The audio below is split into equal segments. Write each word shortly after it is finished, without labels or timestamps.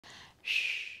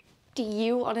Shh. Do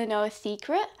you want to know a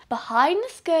secret? Behind the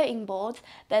skirting boards,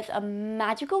 there's a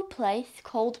magical place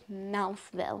called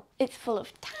Mouseville. It's full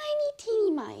of tiny,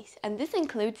 teeny mice, and this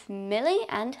includes Millie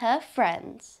and her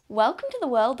friends. Welcome to the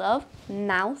world of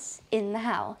Mouse in the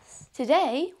House.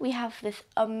 Today, we have this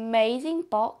amazing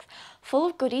box full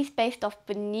of goodies based off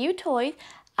the new toys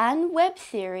and web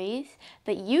series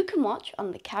that you can watch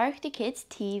on the Character Kids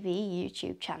TV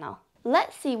YouTube channel.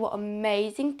 Let's see what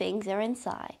amazing things are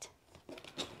inside.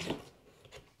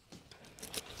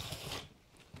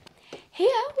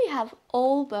 Here we have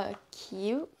all the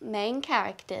cute main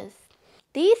characters.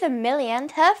 These are Millie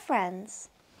and her friends.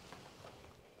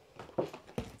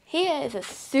 Here is a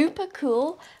super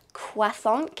cool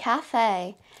croissant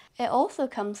cafe. It also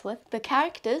comes with the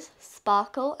characters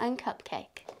Sparkle and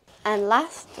Cupcake. And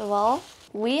last of all,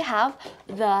 we have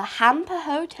the Hamper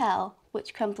Hotel,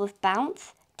 which comes with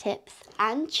Bounce, Tips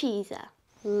and Cheeser.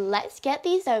 Let's get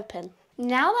these open.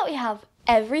 Now that we have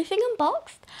everything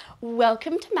unboxed,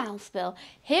 welcome to Mouseville.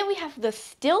 Here we have the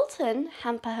Stilton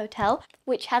Hamper Hotel,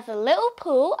 which has a little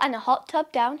pool and a hot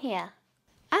tub down here.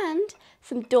 And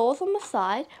some doors on the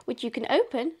side, which you can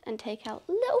open and take out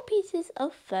little pieces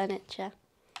of furniture.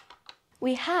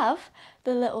 We have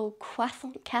the little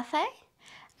croissant cafe,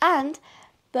 and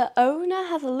the owner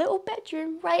has a little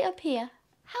bedroom right up here.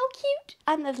 How cute!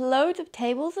 And there's loads of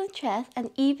tables and chairs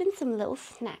and even some little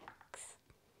snacks.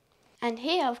 And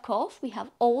here, of course, we have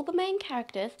all the main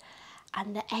characters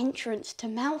and the entrance to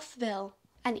Mouseville.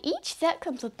 And each set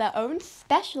comes with their own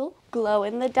special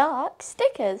glow-in-the-dark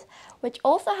stickers, which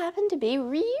also happen to be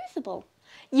reusable.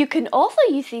 You can also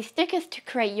use these stickers to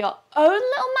create your own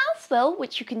little Mouseville,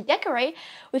 which you can decorate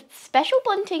with special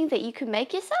bunting that you can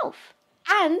make yourself.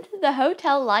 And the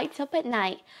hotel lights up at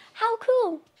night. How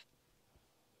cool!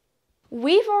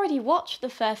 We've already watched the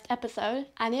first episode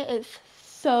and it is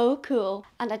so cool.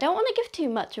 And I don't want to give too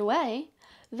much away,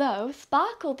 though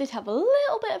Sparkle did have a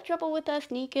little bit of trouble with her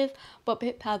sneakers, but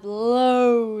Pip had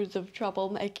loads of trouble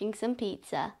making some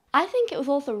pizza. I think it was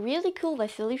also really cool the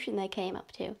solution they came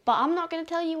up to, but I'm not going to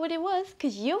tell you what it was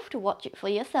because you have to watch it for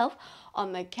yourself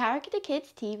on the Character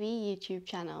Kids TV YouTube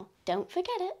channel. Don't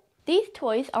forget it. These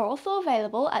toys are also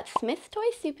available at Smyths Toy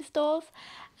Superstores,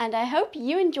 and I hope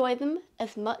you enjoy them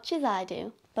as much as I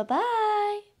do.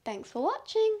 Bye-bye! Thanks for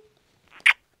watching!